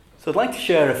So I'd like to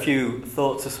share a few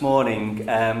thoughts this morning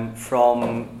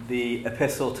from the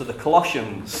Epistle to the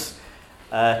Colossians,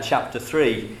 chapter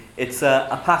 3. It's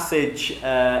a passage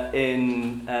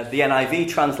in the NIV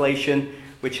translation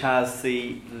which has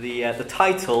the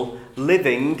title,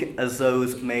 Living as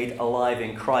Those Made Alive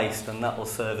in Christ, and that will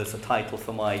serve as a title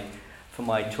for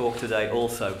my talk today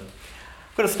also.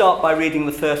 I'm going to start by reading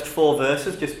the first 4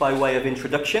 verses just by way of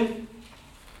introduction.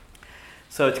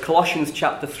 So it's Colossians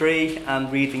chapter 3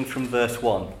 and reading from verse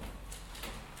 1.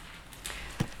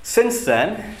 Since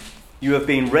then, you have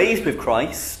been raised with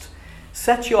Christ.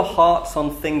 Set your hearts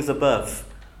on things above,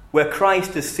 where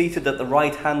Christ is seated at the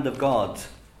right hand of God.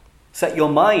 Set your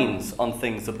minds on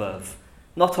things above,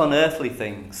 not on earthly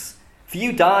things. For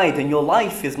you died, and your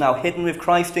life is now hidden with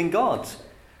Christ in God.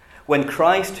 When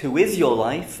Christ, who is your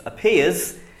life,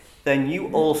 appears, then you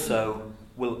also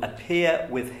will appear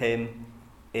with him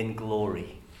in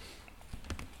glory.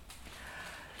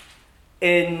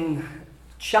 In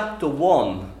chapter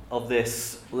 1 of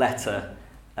this letter,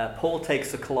 Paul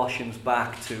takes the Colossians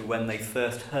back to when they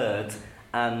first heard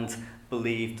and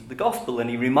believed the gospel, and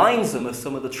he reminds them of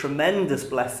some of the tremendous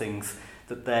blessings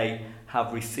that they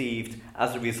have received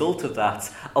as a result of that,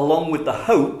 along with the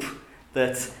hope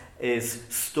that is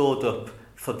stored up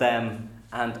for them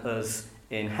and us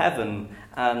in heaven.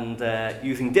 And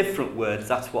using different words,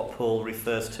 that's what Paul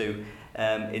refers to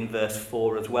in verse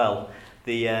 4 as well.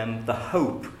 The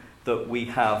hope that we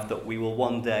have that we will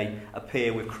one day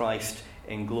appear with Christ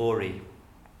in glory.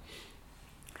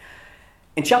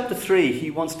 In chapter 3,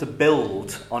 he wants to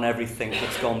build on everything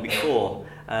that's gone before.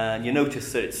 And you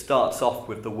notice that it starts off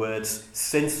with the words,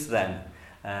 since then.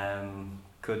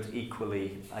 Could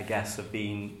equally, I guess, have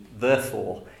been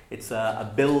therefore. It's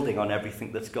a building on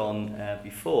everything that's gone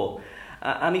before.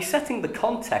 And he's setting the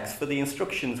context for the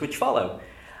instructions which follow.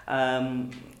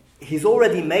 He's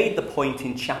already made the point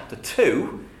in chapter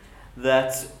 2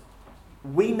 that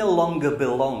we no longer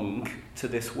belong to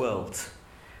this world.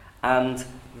 And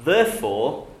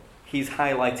therefore, he's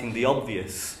highlighting the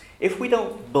obvious. If we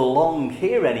don't belong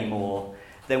here anymore,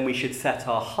 then we should set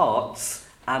our hearts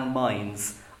and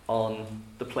minds on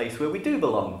the place where we do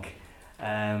belong,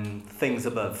 things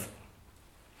above.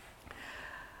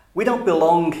 We don't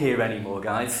belong here anymore,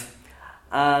 guys.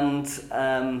 And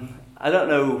I don't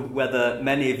know whether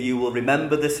many of you will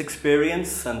remember this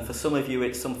experience, and for some of you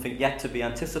it's something yet to be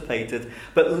anticipated,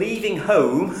 but leaving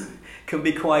home can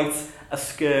be quite a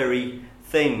scary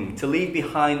thing. To leave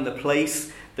behind the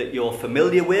place that you're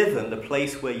familiar with and the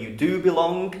place where you do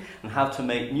belong, and have to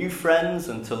make new friends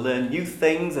and to learn new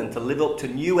things and to live up to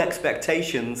new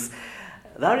expectations,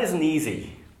 that isn't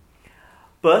easy.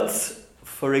 But,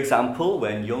 for example,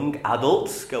 when young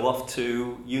adults go off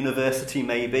to university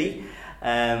maybe,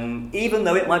 even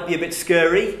though it might be a bit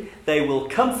scary, they will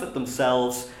comfort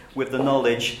themselves with the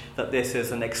knowledge that this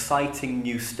is an exciting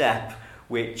new step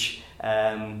which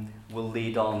will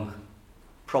lead on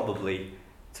probably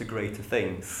to greater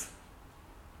things.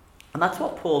 And that's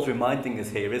what Paul's reminding us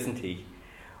here, isn't he?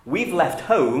 We've left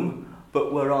home,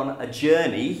 but we're on a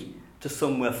journey to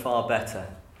somewhere far better.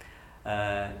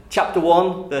 Chapter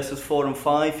 1, verses 4 and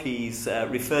 5, he's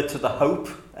referred to the hope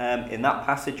in that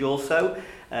passage also.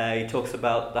 He talks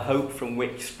about the hope from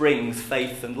which springs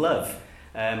faith and love.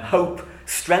 Hope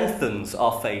strengthens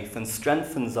our faith and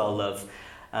strengthens our love.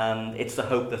 And it's the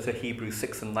hope that Hebrews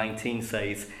 6 and 19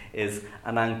 says is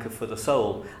an anchor for the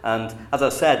soul. And as I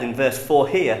said in verse 4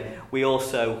 here, we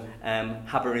also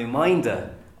have a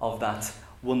reminder of that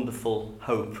wonderful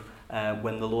hope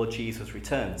when the Lord Jesus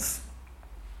returns.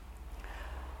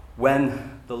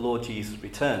 When the Lord Jesus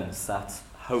returns, that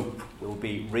hope will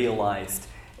be realised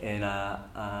in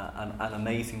an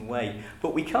amazing way.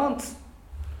 But we can't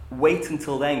wait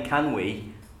until then, can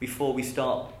we, before we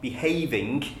start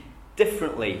behaving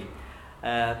differently?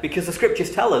 Because the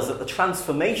scriptures tell us that the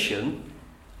transformation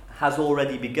has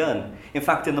already begun. In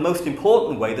fact, in the most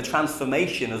important way, the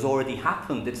transformation has already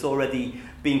happened. It's already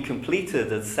been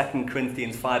completed, as 2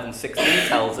 Corinthians 5 and 16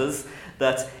 tells us,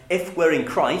 that if we're in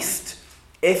Christ,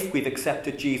 if we've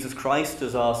accepted Jesus Christ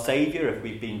as our Saviour, if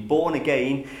we've been born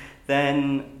again,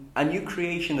 then a new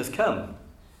creation has come.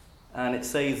 And it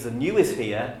says the new is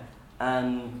here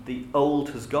and the old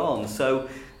has gone. So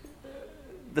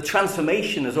the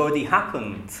transformation has already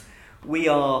happened. We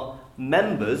are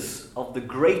members of the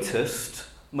greatest,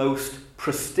 most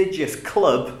prestigious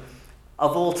club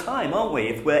of all time, aren't we?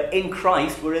 If we're in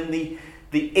Christ, we're in the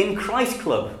In Christ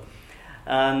club.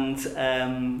 And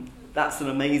that's an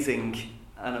amazing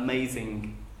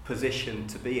position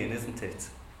to be in, isn't it?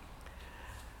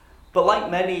 But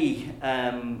like many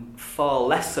far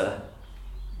lesser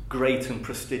great and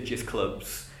prestigious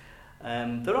clubs,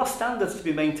 There are standards to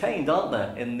be maintained, aren't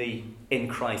there, in the In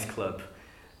Christ Club?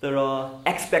 There are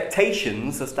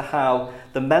expectations as to how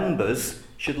the members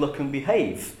should look and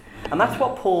behave. And that's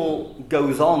what Paul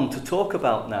goes on to talk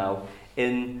about now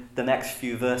in the next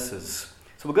few verses.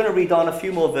 So we're going to read on a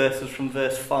few more verses from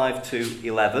verse 5 to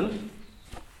 11.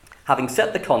 Having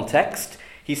set the context,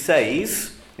 he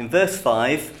says in verse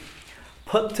 5,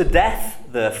 "Put to death,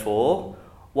 therefore,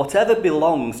 whatever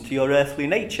belongs to your earthly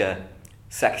nature,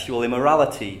 sexual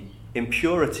immorality,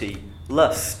 impurity,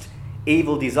 lust,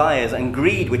 evil desires, and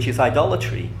greed, which is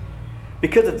idolatry.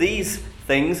 Because of these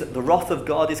things, the wrath of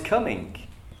God is coming.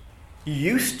 You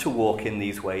used to walk in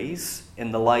these ways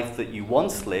in the life that you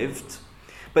once lived,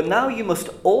 but now you must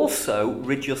also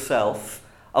rid yourself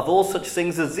of all such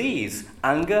things as these: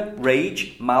 anger,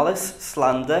 rage, malice,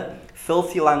 slander,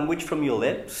 filthy language from your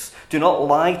lips. Do not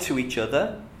lie to each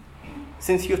other,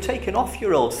 since you have taken off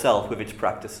your old self with its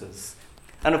practices,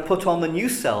 and have put on the new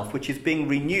self, which is being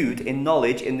renewed in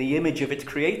knowledge in the image of its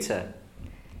creator.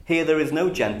 Here there is no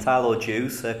Gentile or Jew,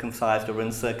 circumcised or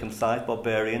uncircumcised,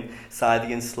 barbarian,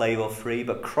 Scythian, slave or free,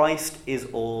 but Christ is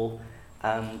all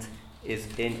and is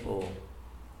in all."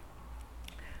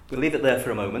 We'll leave it there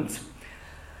for a moment.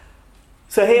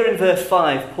 So here in verse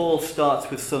 5, Paul starts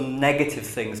with some negative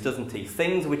things, doesn't he?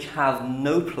 Things which have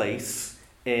no place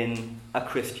in a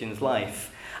Christian's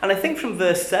life. And I think from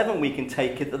verse 7 we can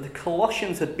take it that the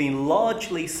Colossians had been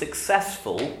largely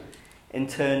successful in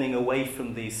turning away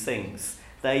from these things.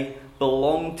 They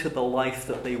belong to the life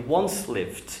that they once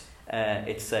lived,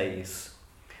 it says.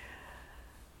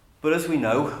 But as we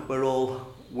know, we're all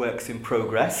works in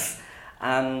progress,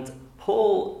 and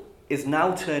Paul is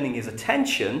now turning his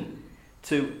attention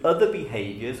to other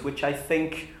behaviours which I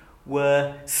think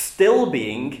were still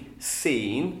being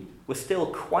seen, were still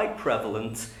quite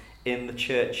prevalent in the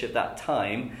church at that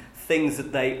time, things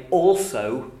that they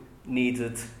also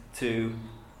needed to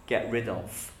get rid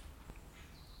of.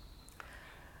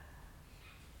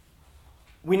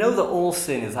 We know that all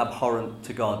sin is abhorrent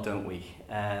to God, don't we?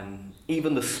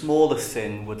 Even the smallest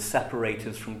sin would separate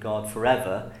us from God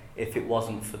forever if it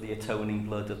wasn't for the atoning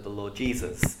blood of the Lord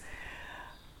Jesus.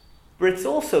 But it's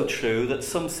also true that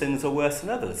some sins are worse than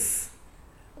others.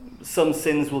 Some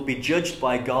sins will be judged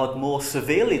by God more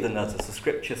severely than others. The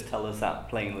scriptures tell us that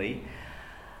plainly.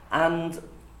 And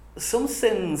some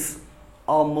sins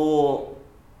are more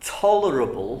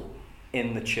tolerable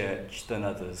in the church than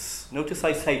others. Notice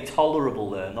I say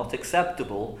tolerable there, not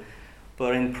acceptable,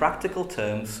 but in practical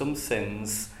terms, some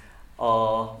sins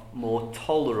are more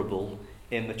tolerable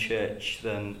in the church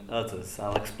than others.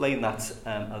 I'll explain that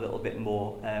a little bit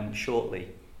more shortly.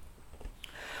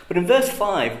 But in verse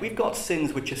 5, we've got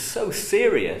sins which are so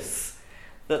serious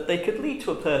that they could lead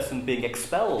to a person being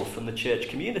expelled from the church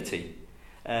community.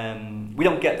 We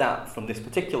don't get that from this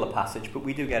particular passage, but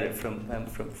we do get it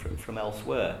from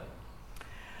elsewhere.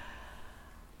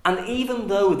 And even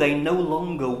though they no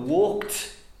longer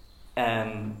walked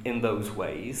in those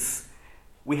ways,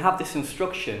 we have this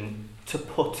instruction to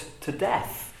put to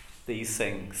death these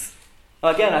things.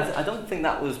 Again, I don't think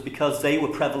that was because they were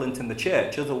prevalent in the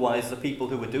church. Otherwise, the people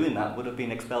who were doing that would have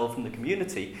been expelled from the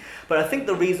community. But I think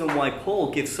the reason why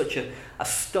Paul gives such a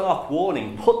stark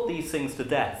warning, put these things to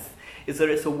death, is that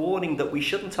it's a warning that we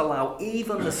shouldn't allow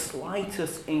even the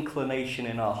slightest inclination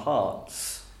in our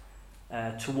hearts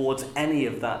towards any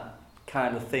of that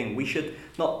kind of thing. We should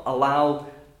not allow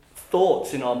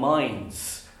thoughts in our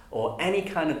minds or any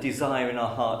kind of desire in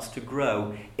our hearts to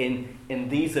grow in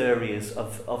these areas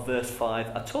of verse 5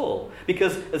 at all.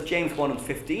 Because as James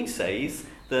 1:15 says,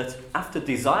 that after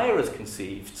desire is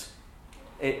conceived,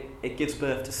 it gives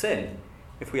birth to sin.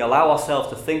 If we allow ourselves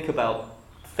to think about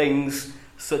things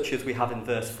such as we have in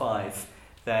verse 5,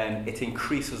 then it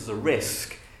increases the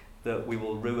risk that we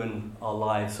will ruin our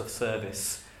lives of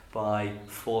service by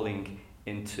falling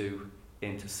into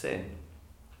sin.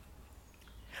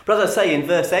 But as I say, in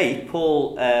verse 8,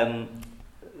 Paul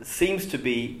seems to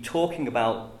be talking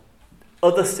about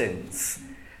other sins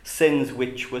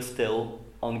which were still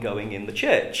ongoing in the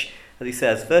church. As he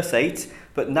says, verse 8,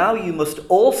 "But now you must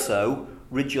also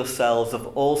rid yourselves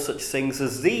of all such things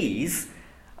as these,"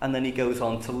 and then he goes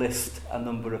on to list a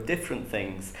number of different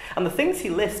things. And the things he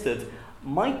listed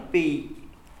might be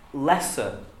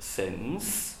lesser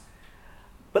sins,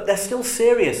 but they're still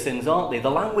serious sins, aren't they? The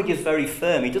language is very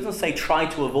firm. He doesn't say try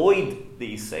to avoid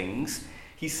these things.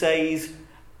 He says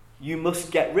you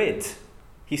must get rid.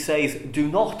 He says do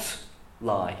not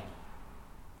lie.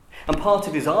 And part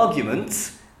of his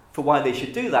argument for why they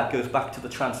should do that goes back to the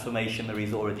transformation that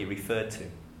he's already referred to.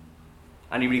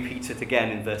 And he repeats it again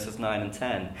in verses 9 and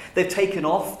 10. They've taken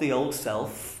off the old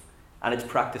self and its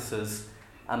practices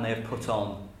and they have put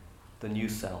on the new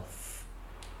self.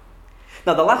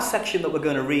 Now, the last section that we're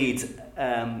going to read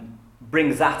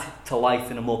brings that to life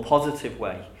in a more positive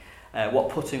way, what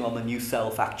putting on the new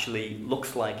self actually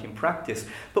looks like in practice.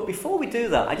 But before we do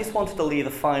that, I just wanted to leave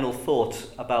a final thought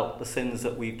about the sins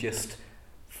that we've just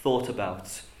thought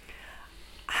about.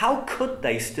 How could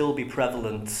they still be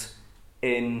prevalent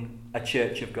in a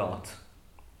church of God?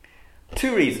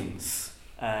 Two reasons,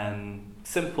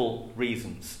 simple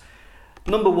reasons.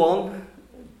 Number one,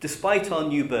 despite our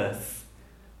new birth,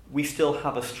 we still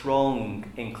have a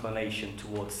strong inclination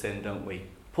towards sin, don't we?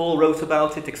 Paul wrote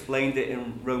about it, explained it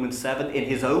in Romans 7, in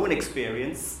his own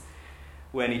experience,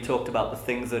 when he talked about the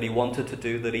things that he wanted to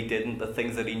do that he didn't, the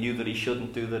things that he knew that he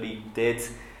shouldn't do that he did,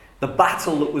 the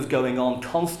battle that was going on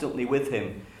constantly with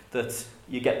him, that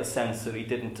you get the sense that he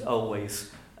didn't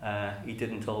always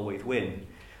win.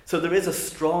 So there is a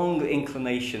strong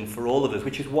inclination for all of us,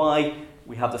 which is why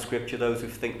we have the scripture, those who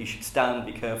think you should stand,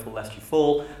 be careful lest you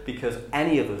fall, because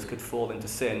any of us could fall into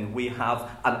sin. We have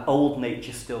an old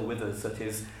nature still with us that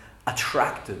is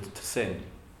attracted to sin.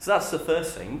 So that's the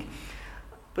first thing.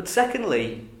 But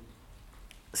secondly,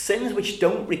 sins which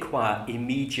don't require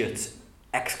immediate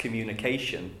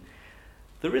excommunication,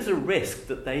 there is a risk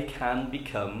that they can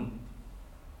become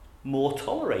more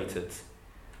tolerated.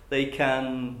 They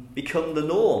can become the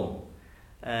norm.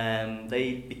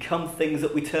 They become things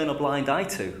that we turn a blind eye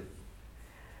to.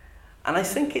 And I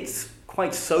think it's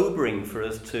quite sobering for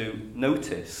us to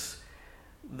notice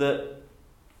that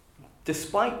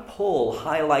despite Paul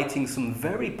highlighting some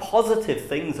very positive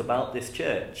things about this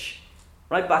church,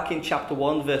 right back in chapter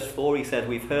 1, verse 4, he said,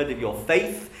 we've heard of your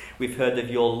faith, we've heard of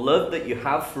your love that you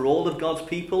have for all of God's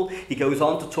people. He goes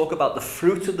on to talk about the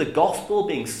fruit of the gospel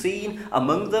being seen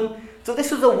among them. So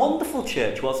this was a wonderful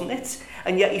church, wasn't it?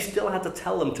 And yet he still had to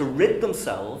tell them to rid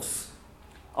themselves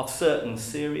of certain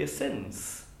serious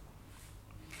sins.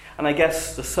 And I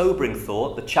guess the sobering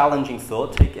thought, the challenging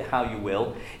thought, take it how you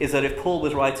will, is that if Paul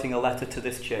was writing a letter to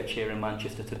this church here in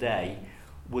Manchester today,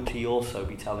 would he also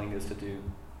be telling us to do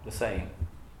the same,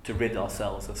 to rid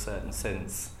ourselves of certain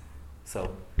sins?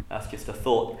 So that's just a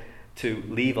thought to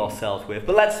leave ourselves with.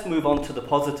 But let's move on to the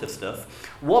positive stuff.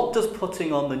 What does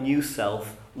putting on the new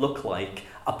self look like,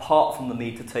 apart from the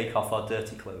need to take off our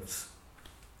dirty clothes?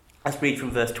 Let's read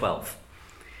from verse 12.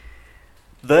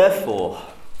 Therefore,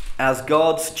 as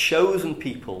God's chosen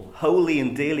people, holy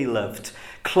and dearly loved,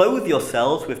 clothe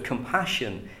yourselves with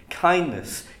compassion,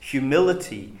 kindness,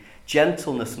 humility,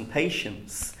 gentleness and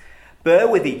patience. Bear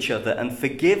with each other and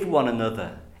forgive one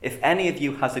another if any of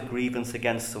you has a grievance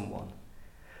against someone.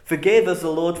 Forgive as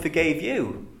the Lord forgave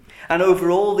you. And over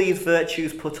all these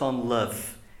virtues put on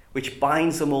love, which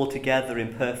binds them all together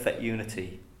in perfect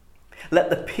unity. Let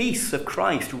the peace of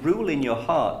Christ rule in your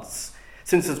hearts,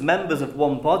 since as members of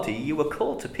one body you were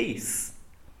called to peace.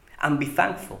 And be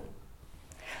thankful.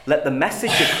 Let the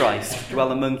message of Christ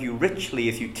dwell among you richly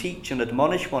as you teach and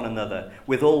admonish one another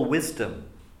with all wisdom,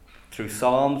 through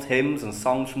psalms, hymns, and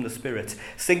songs from the Spirit,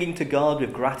 singing to God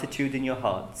with gratitude in your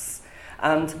hearts.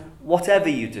 And whatever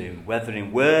you do, whether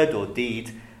in word or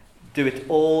deed, do it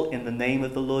all in the name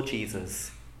of the Lord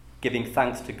Jesus, giving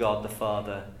thanks to God the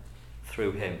Father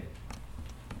through him.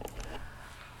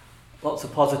 Lots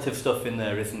of positive stuff in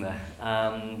there, isn't there?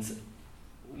 And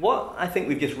what I think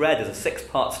we've just read is a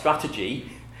 6-part strategy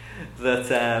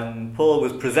that Paul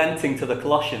was presenting to the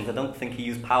Colossians. I don't think he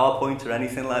used PowerPoint or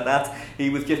anything like that. He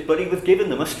was given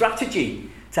them a strategy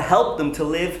to help them to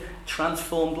live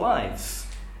transformed lives,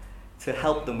 to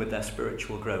help them with their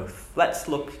spiritual growth. Let's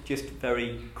look just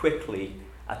very quickly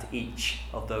at each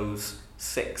of those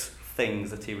 6 things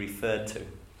that he referred to.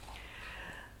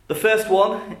 The first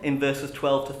one, in verses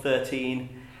 12 to 13,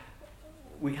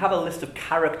 we have a list of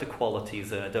character qualities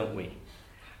there, don't we?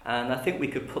 And I think we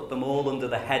could put them all under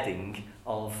the heading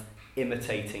of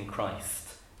imitating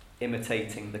Christ,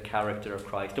 imitating the character of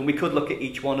Christ. And we could look at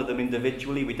each one of them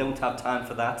individually. We don't have time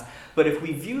for that. But if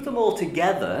we view them all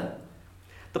together,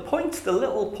 the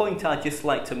little point I'd just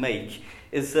like to make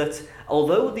is that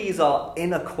although these are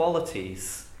inner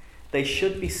qualities, they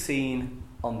should be seen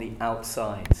on the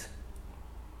outside.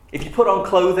 If you put on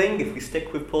clothing, if we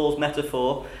stick with Paul's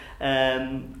metaphor,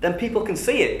 then people can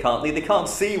see it, can't they? They can't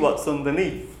see what's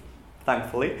underneath,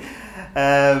 thankfully.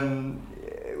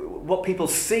 What people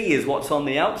see is what's on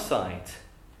the outside.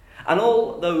 And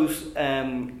all those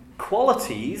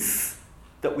qualities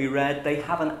that we read, they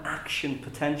have an action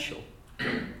potential.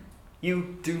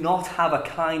 You do not have a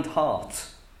kind heart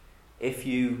if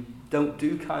you don't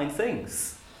do kind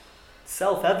things.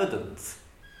 Self-evident.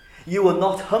 You are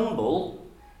not humble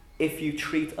if you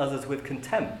treat others with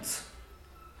contempt.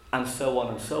 And so on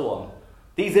and so on.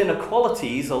 These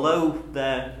inequalities, although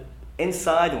they're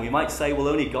inside, and we might say, well,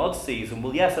 only God sees them.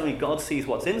 Well, yes, only God sees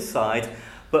what's inside,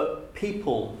 but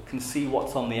people can see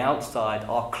what's on the outside.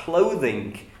 Our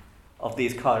clothing of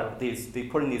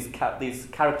putting these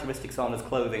characteristics on as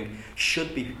clothing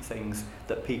should be things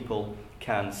that people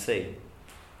can see.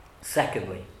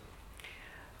 Secondly,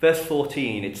 verse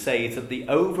 14, it says that the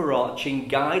overarching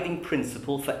guiding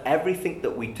principle for everything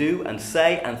that we do and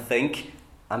say and think,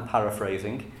 I'm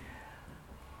paraphrasing,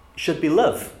 should be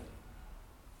love.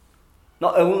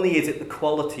 Not only is it the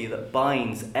quality that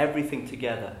binds everything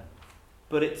together,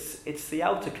 but it's the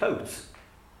outer coat.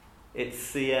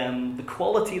 It's the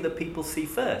quality that people see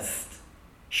first.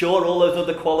 Sure, all those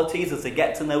other qualities, as they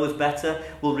get to know us better,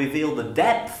 will reveal the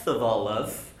depth of our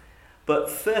love, but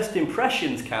first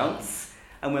impressions counts,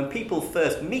 and when people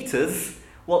first meet us,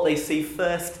 what they see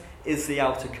first is the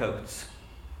outer coat.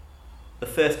 The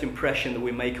first impression that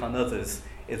we make on others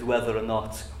is whether or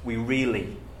not we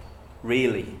really,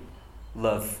 really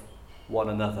love one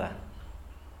another.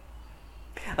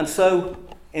 And so,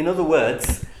 in other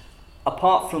words,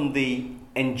 apart from the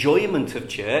enjoyment of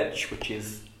church, which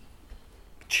is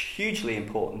hugely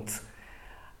important,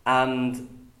 and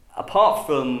apart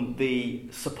from the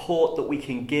support that we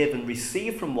can give and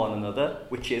receive from one another,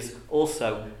 which is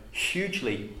also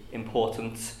hugely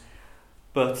important,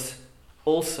 but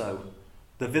also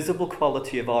the visible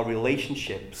quality of our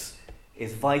relationships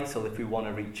is vital if we want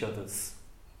to reach others,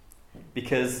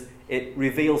 because it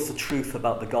reveals the truth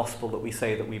about the gospel that we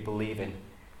say that we believe in,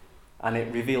 and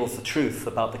it reveals the truth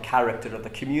about the character of the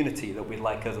community that we'd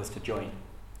like others to join.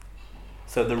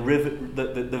 So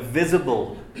the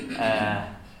visible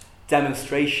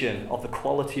demonstration of the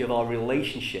quality of our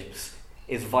relationships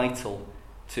is vital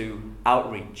to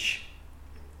outreach.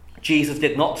 Jesus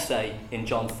did not say in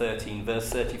John 13, verse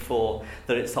 34,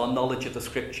 that it's our knowledge of the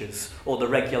scriptures or the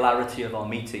regularity of our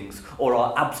meetings or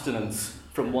our abstinence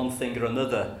from one thing or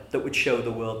another that would show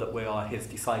the world that we are his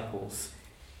disciples.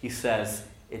 He says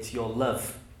it's your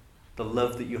love, the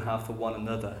love that you have for one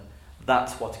another.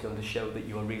 That's what's going to show that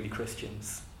you are really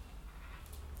Christians.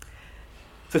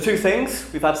 So 2 things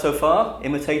we've had so far: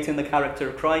 imitating the character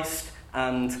of Christ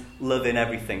and love in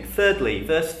everything. Thirdly,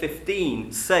 verse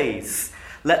 15 says,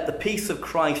 let the peace of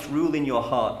Christ rule in your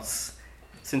hearts,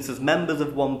 since as members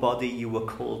of one body you were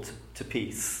called to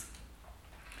peace.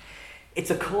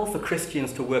 It's a call for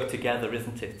Christians to work together,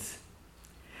 isn't it?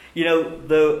 You know,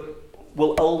 there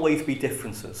will always be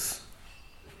differences.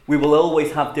 We will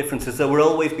always have differences. There will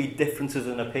always be differences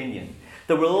in opinion.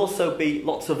 There will also be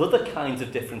lots of other kinds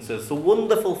of differences. The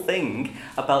wonderful thing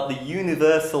about the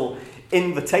universal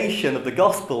invitation of the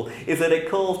gospel is that it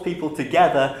calls people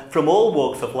together from all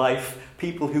walks of life,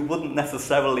 people who wouldn't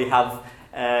necessarily have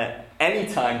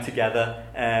any time together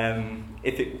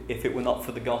if it were not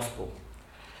for the gospel.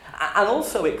 And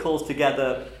also it calls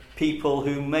together people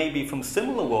who may be from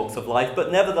similar walks of life,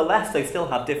 but nevertheless they still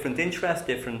have different interests,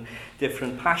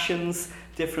 different passions,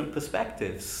 different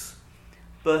perspectives.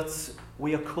 But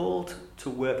we are called to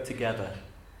work together.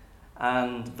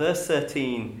 And verse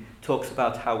 13 talks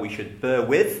about how we should bear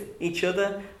with each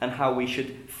other and how we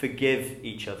should forgive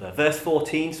each other. Verse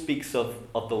 14 speaks of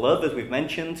the love, as we've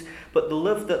mentioned, but the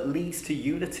love that leads to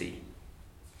unity.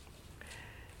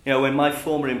 You know, in my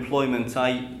former employment, I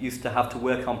used to have to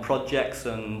work on projects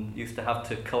and used to have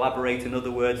to collaborate, in other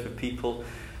words, with people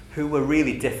who were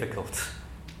really difficult.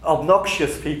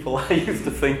 Obnoxious people, I used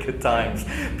to think at times.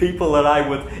 People that I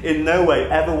would in no way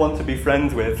ever want to be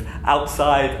friends with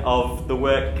outside of the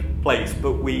workplace.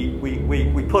 But we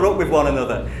put up with one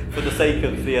another for the sake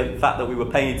of the fact that we were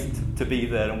paid to be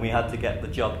there and we had to get the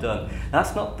job done.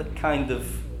 That's not the kind of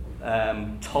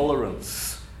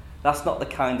tolerance. That's not the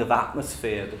kind of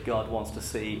atmosphere that God wants to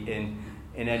see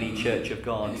in any church of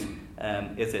God,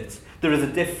 is it? There is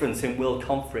a difference in world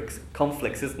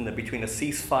conflicts, isn't there, between a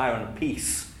ceasefire and a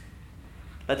peace.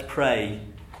 Let's pray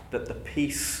that the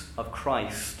peace of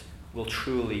Christ will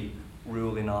truly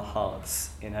rule in our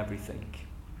hearts in everything.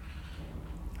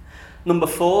 Number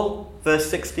 4, verse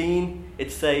 16,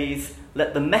 it says,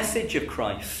 let the message of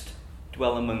Christ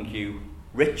dwell among you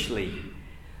richly.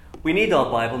 We need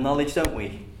our Bible knowledge, don't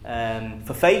we?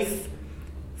 For faith,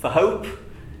 for hope,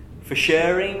 for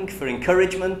sharing, for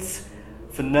encouragement,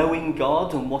 for knowing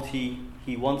God and what He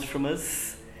wants from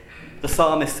us. The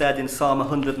psalmist said in Psalm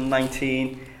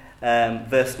 119,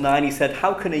 verse 9, he said,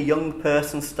 how can a young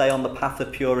person stay on the path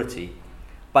of purity?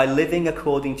 By living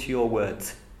according to your word.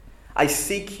 I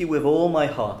seek you with all my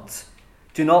heart.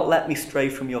 Do not let me stray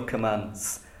from your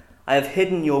commands. I have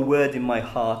hidden your word in my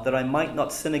heart that I might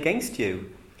not sin against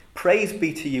you. Praise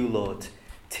be to you, Lord.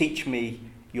 Teach me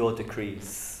your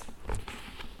decrees.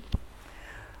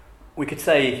 We could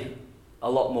say a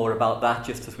lot more about that,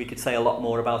 just as we could say a lot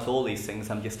more about all these things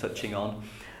I'm just touching on.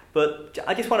 But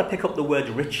I just want to pick up the word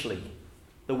richly.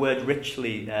 The word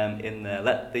richly in there.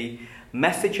 Let the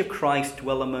message of Christ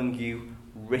dwell among you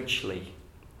richly.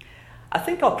 I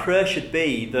think our prayer should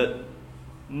be that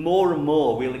more and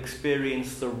more we'll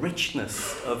experience the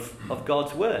richness of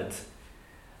God's word.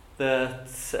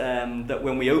 That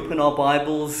when we open our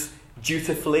Bibles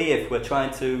dutifully, if we're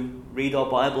trying to read our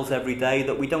Bibles every day,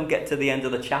 that we don't get to the end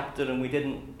of the chapter and we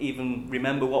didn't even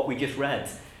remember what we just read.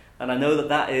 And I know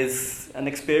that is an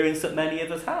experience that many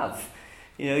of us have.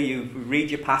 You know, you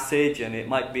read your passage and it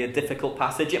might be a difficult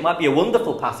passage, it might be a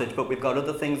wonderful passage, but we've got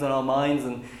other things on our minds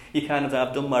and you kind of,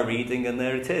 I've done my reading and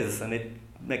there it is. And it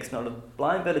makes not a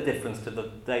blind bit of difference to the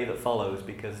day that follows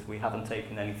because we haven't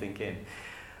taken anything in.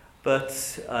 But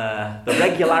the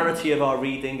regularity of our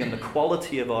reading and the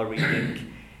quality of our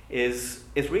reading is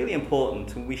really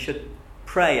important. And we should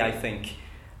pray, I think,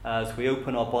 as we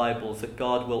open our Bibles, that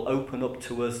God will open up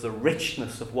to us the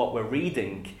richness of what we're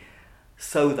reading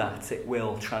so that it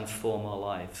will transform our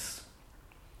lives.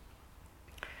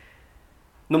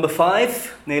 Number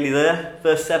 5, nearly there,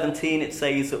 verse 17, it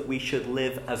says that we should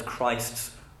live as Christ's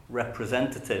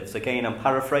representatives. Again, I'm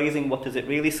paraphrasing. What does it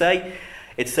really say?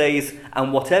 It says,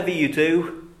 and whatever you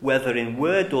do, whether in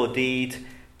word or deed,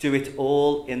 do it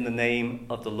all in the name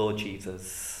of the Lord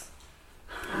Jesus.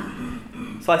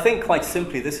 So I think quite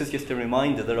simply this is just a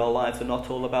reminder that our lives are not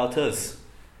all about us.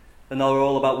 They're not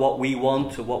all about what we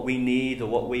want or what we need or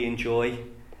what we enjoy.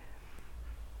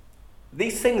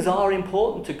 These things are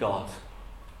important to God.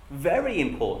 Very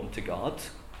important to God.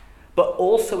 But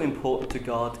also important to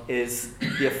God is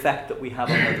the effect that we have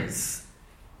on others.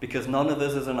 Because none of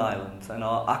us is an island, and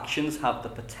our actions have the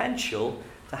potential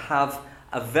to have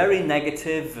a very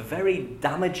negative, a very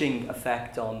damaging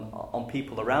effect on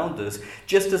people around us,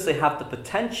 just as they have the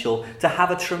potential to have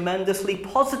a tremendously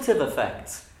positive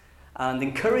effect and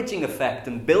encouraging effect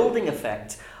and building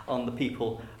effect on the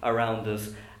people around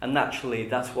us. And naturally,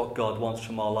 that's what God wants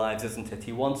from our lives, isn't it?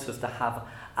 He wants us to have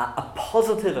a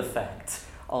positive effect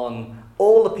on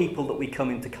all the people that we come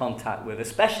into contact with,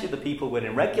 especially the people we're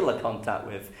in regular contact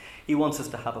with. He wants us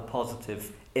to have a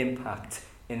positive impact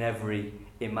in every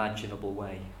imaginable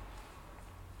way.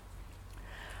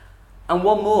 And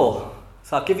one more.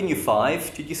 So I've given you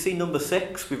 5. Did you see number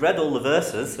 6? We've read all the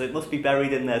verses, so it must be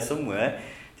buried in there somewhere.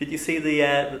 Did you see the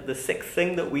 6th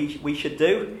thing that we should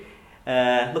do?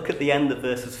 Look at the end of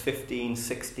verses 15,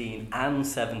 16 and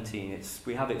 17.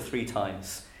 We have it 3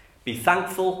 times. Be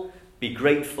thankful, be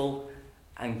grateful,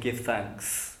 and give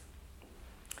thanks.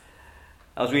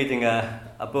 I was reading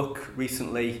a book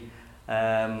recently.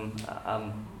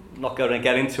 I'm not going to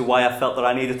get into why I felt that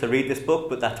I needed to read this book,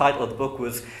 but the title of the book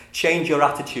was Change Your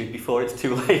Attitude Before It's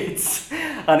Too Late.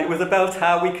 And it was about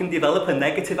how we can develop a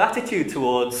negative attitude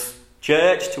towards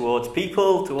church, towards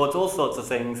people, towards all sorts of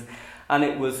things. And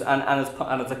it was, and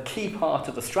as a key part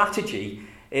of the strategy,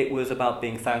 it was about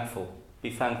being thankful. Be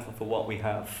thankful for what we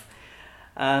have.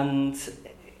 And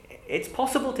it's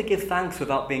possible to give thanks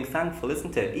without being thankful,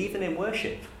 isn't it? Even in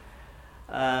worship.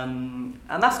 And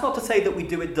that's not to say that we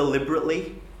do it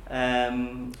deliberately.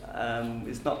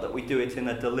 It's not that we do it in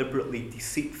a deliberately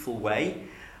deceitful way.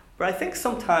 But I think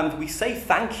sometimes we say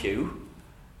thank you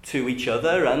to each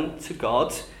other and to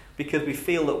God because we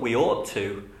feel that we ought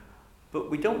to. But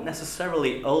we don't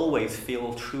necessarily always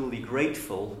feel truly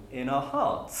grateful in our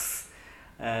hearts.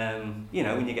 You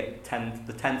know, when you get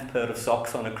the 10th pair of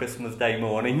socks on a Christmas Day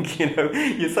morning, you know,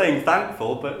 you're saying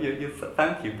thankful, but you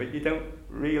thank you, but you don't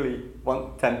really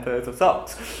want 10 pairs of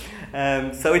socks.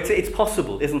 So it's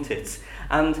possible, isn't it?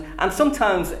 And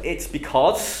sometimes it's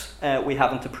because we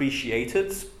haven't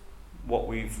appreciated what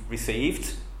we've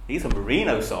received. These are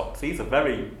merino socks. These are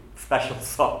very special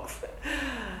socks.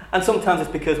 And sometimes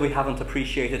it's because we haven't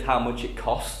appreciated how much it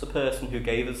costs the person who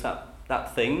gave us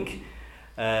that thing.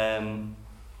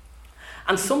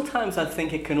 And sometimes I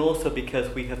think it can also be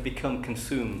because we have become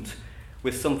consumed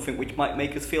with something which might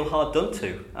make us feel hard done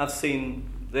to. I've seen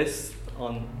this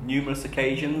on numerous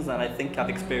occasions, and I think I've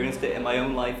experienced it in my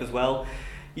own life as well.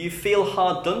 You feel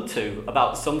hard done to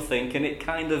about something, and it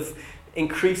kind of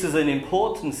increases in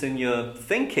importance in your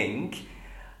thinking,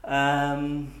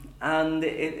 and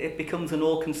it becomes an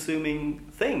all-consuming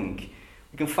thing.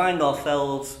 We can find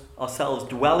ourselves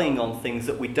dwelling on things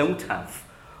that we don't have,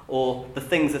 or the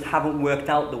things that haven't worked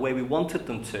out the way we wanted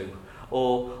them to,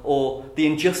 or the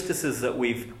injustices that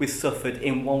we've suffered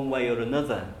in one way or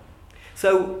another.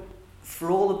 So,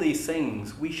 for all of these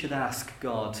things, we should ask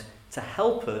God to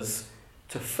help us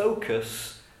to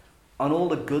focus on all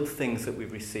the good things that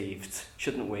we've received,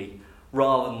 shouldn't we?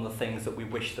 Rather than the things that we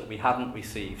wish that we hadn't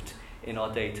received. in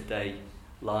our day-to-day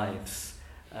lives.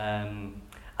 And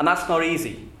that's not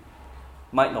easy.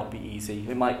 Might not be easy.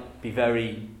 It might be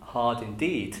very hard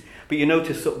indeed. But you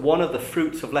notice that one of the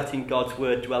fruits of letting God's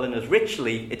word dwell in us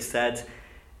richly, it said,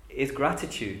 is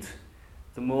gratitude.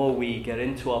 The more we get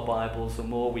into our Bibles, the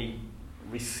more we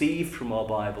receive from our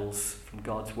Bibles, from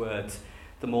God's word,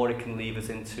 the more it can lead us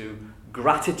into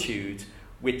gratitude,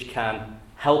 which can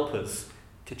help us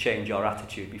to change our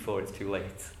attitude before it's too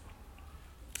late.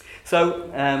 So,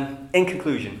 in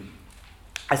conclusion,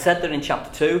 I said that in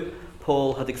chapter 2,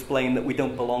 Paul had explained that we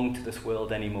don't belong to this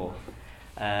world anymore.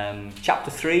 Chapter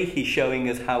 3, he's showing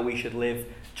us how we should live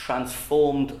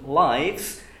transformed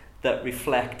lives that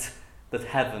reflect that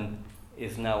heaven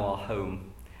is now our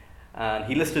home. And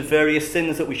he listed various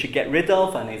sins that we should get rid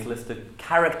of, and he's listed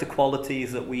character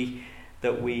qualities that we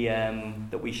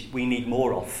need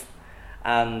more of.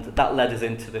 And that led us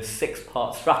into this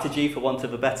 6-part strategy, for want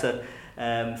of a better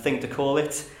thing to call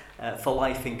it, for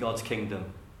life in God's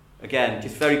kingdom. Again,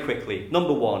 just very quickly.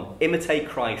 Number 1, imitate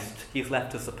Christ. He's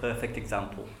left us a perfect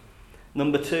example.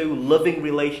 Number 2, loving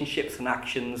relationships and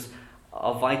actions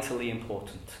are vitally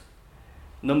important.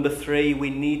 Number 3,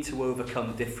 we need to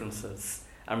overcome differences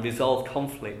and resolve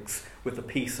conflicts with the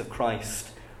peace of Christ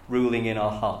ruling in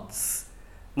our hearts.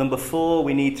 Number 4,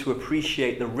 we need to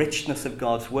appreciate the richness of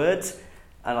God's word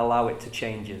and allow it to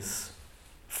change us.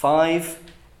 5,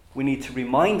 we need to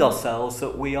remind ourselves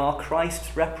that we are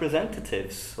Christ's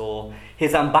representatives, or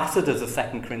his ambassadors, as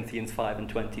 2 Corinthians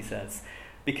 5:20 says.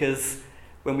 Because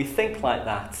when we think like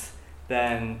that,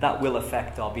 then that will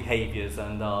affect our behaviours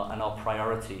and our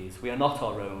priorities. We are not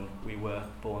our own. We were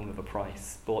bought with a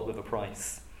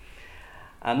price.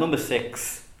 And number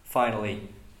 6, finally,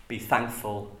 be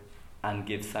thankful and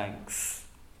give thanks.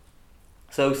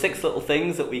 So 6 little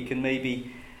things that we can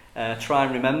maybe try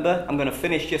and remember. I'm going to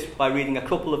finish just by reading a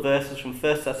couple of verses from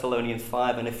 1 Thessalonians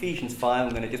 5 and Ephesians 5.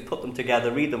 I'm going to just put them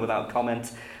together, read them without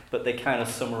comment, but they kind of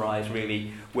summarise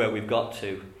really where we've got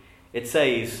to. It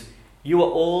says, "You are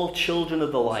all children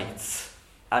of the light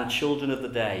and children of the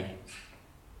day.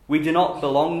 We do not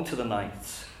belong to the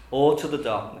night or to the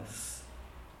darkness.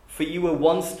 For you were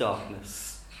once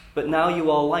darkness, but now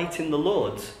you are light in the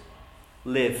Lord.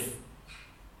 Live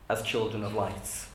as children of light."